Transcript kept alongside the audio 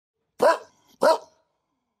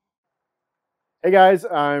Hey guys,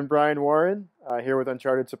 I'm Brian Warren here with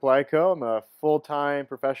Uncharted Supply Co. I'm a full-time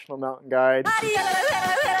professional mountain guide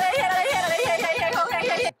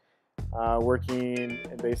working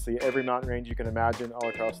in basically every mountain range you can imagine all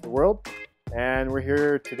across the world. And we're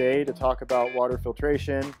here today to talk about water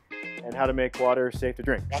filtration and how to make water safe to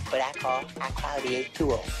drink. That's what I call high quality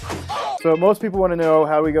H2O. So most people want to know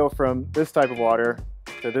how we go from this type of water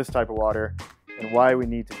to this type of water and why we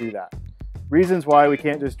need to do that. Reasons why we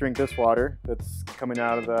can't just drink this water that's coming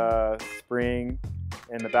out of the spring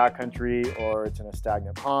in the backcountry or it's in a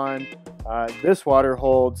stagnant pond. This water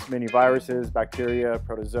holds many viruses, bacteria,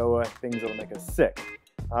 protozoa, things that will make us sick.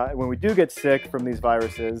 When we do get sick from these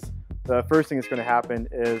viruses, the first thing that's going to happen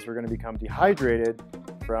is we're going to become dehydrated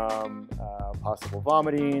from possible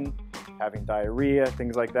vomiting, having diarrhea,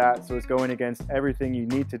 things like that. So it's going against everything you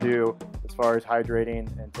need to do as far as hydrating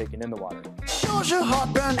and taking in the water. Nausea,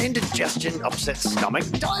 heartburn, indigestion, upset stomach,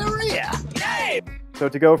 diarrhea. Yay! So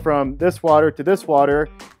to go from this water to this water,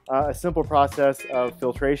 a simple process of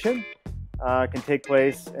filtration can take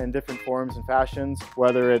place in different forms and fashions,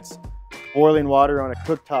 whether it's boiling water on a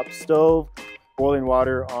cooktop stove, boiling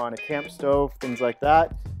water on a camp stove, things like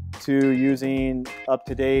that, to using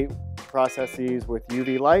up-to-date processes with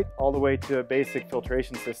UV light, all the way to basic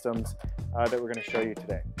filtration systems that we're going to show you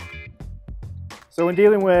today. So when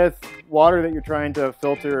dealing with water that you're trying to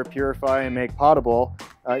filter or purify and make potable,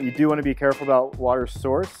 you do want to be careful about water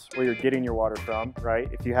source, where you're getting your water from, right?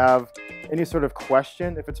 If you have any sort of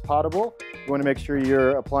question if it's potable, you want to make sure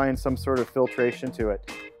you're applying some sort of filtration to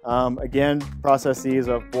it. Again, processes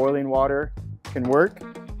of boiling water can work.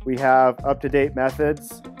 We have up-to-date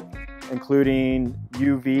methods, including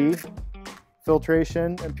UV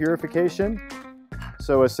filtration and purification.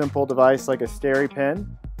 So a simple device like a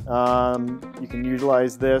SteriPen, you can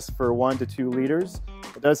utilize this for 1 to 2 liters.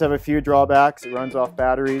 It does have a few drawbacks. It runs off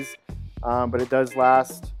batteries, but it does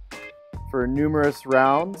last for numerous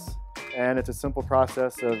rounds, and it's a simple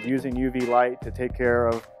process of using UV light to take care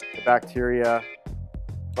of the bacteria,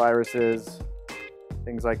 viruses,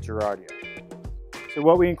 things like Giardia. So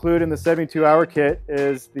what we include in the 72-hour kit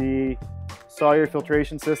is the cellular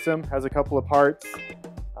filtration system. Has a couple of parts.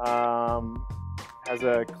 Has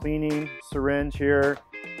a cleaning syringe here,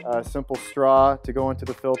 a simple straw to go into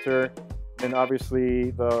the filter, and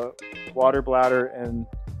obviously the water bladder and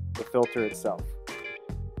the filter itself.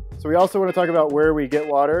 So we also want to talk about where we get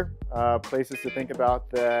water, places to think about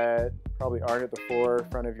that probably aren't at the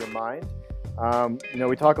forefront of your mind.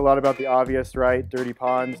 We talk a lot about the obvious, right? Dirty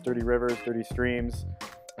ponds, dirty rivers, dirty streams,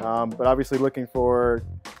 but obviously looking for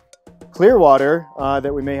clear water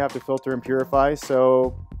that we may have to filter and purify.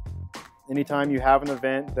 So anytime you have an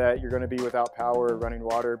event that you're going to be without power or running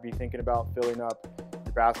water, be thinking about filling up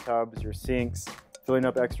your bathtubs, your sinks, filling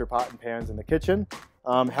up extra pot and pans in the kitchen.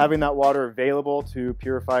 Having that water available to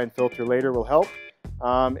purify and filter later will help.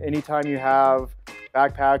 Anytime you have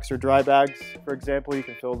backpacks or dry bags, for example, you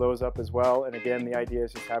can fill those up as well. And again, the idea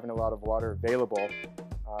is just having a lot of water available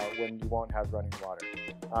when you won't have running water.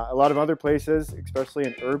 A lot of other places, especially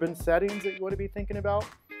in urban settings that you want to be thinking about.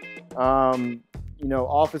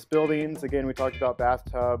 Office buildings, again, we talked about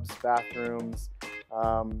bathtubs, bathrooms,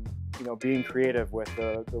 being creative with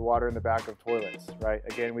the water in the back of toilets, right?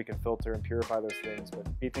 Again, we can filter and purify those things,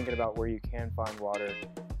 but be thinking about where you can find water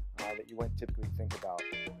that you wouldn't typically think about.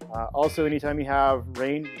 Also, anytime you have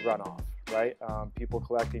rain runoff, right? People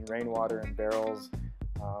collecting rainwater in barrels,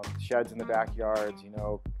 sheds in the backyards,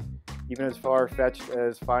 even as far-fetched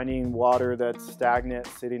as finding water that's stagnant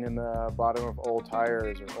sitting in the bottom of old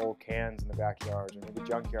tires or old cans in the backyards or maybe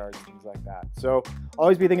junkyards, things like that. So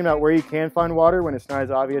always be thinking about where you can find water when it's not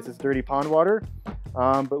as obvious as dirty pond water,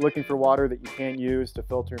 but looking for water that you can use to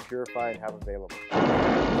filter and purify and have available.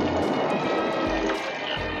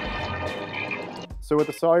 So with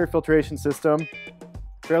the cellular filtration system,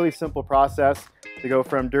 fairly simple process to go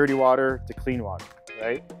from dirty water to clean water,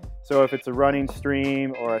 right? So if it's a running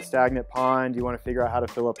stream or a stagnant pond, you want to figure out how to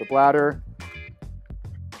fill up the bladder.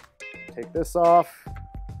 Take this off,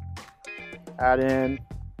 add in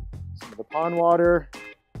some of the pond water.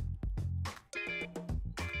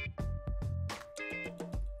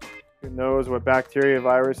 Who knows what bacteria,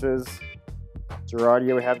 viruses,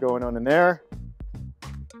 Giardia we have going on in there.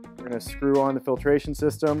 We're going to screw on the filtration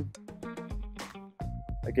system.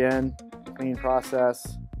 Again, clean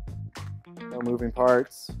process, no moving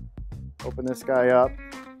parts. Open this guy up.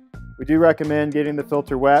 We do recommend getting the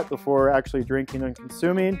filter wet before actually drinking and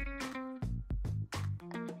consuming.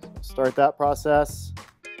 Start that process.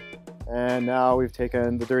 And now we've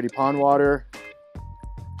taken the dirty pond water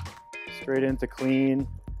straight into clean,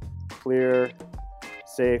 clear,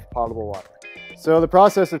 safe, potable water. So the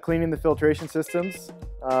process of cleaning the filtration systems,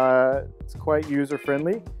 it's quite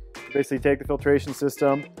user-friendly. You basically take the filtration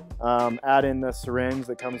system, add in the syringe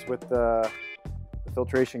that comes with the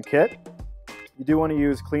filtration kit. You do want to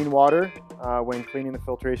use clean water when cleaning the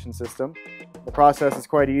filtration system. The process is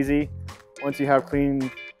quite easy. Once you have clean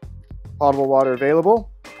potable water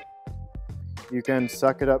available, you can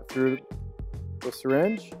suck it up through the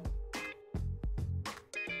syringe,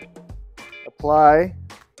 apply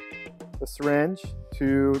the syringe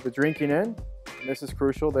to the drinking end, and this is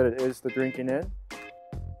crucial that it is the drinking end,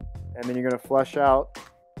 and then you're going to flush out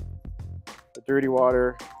the dirty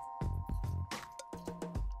water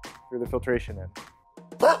through the filtration end.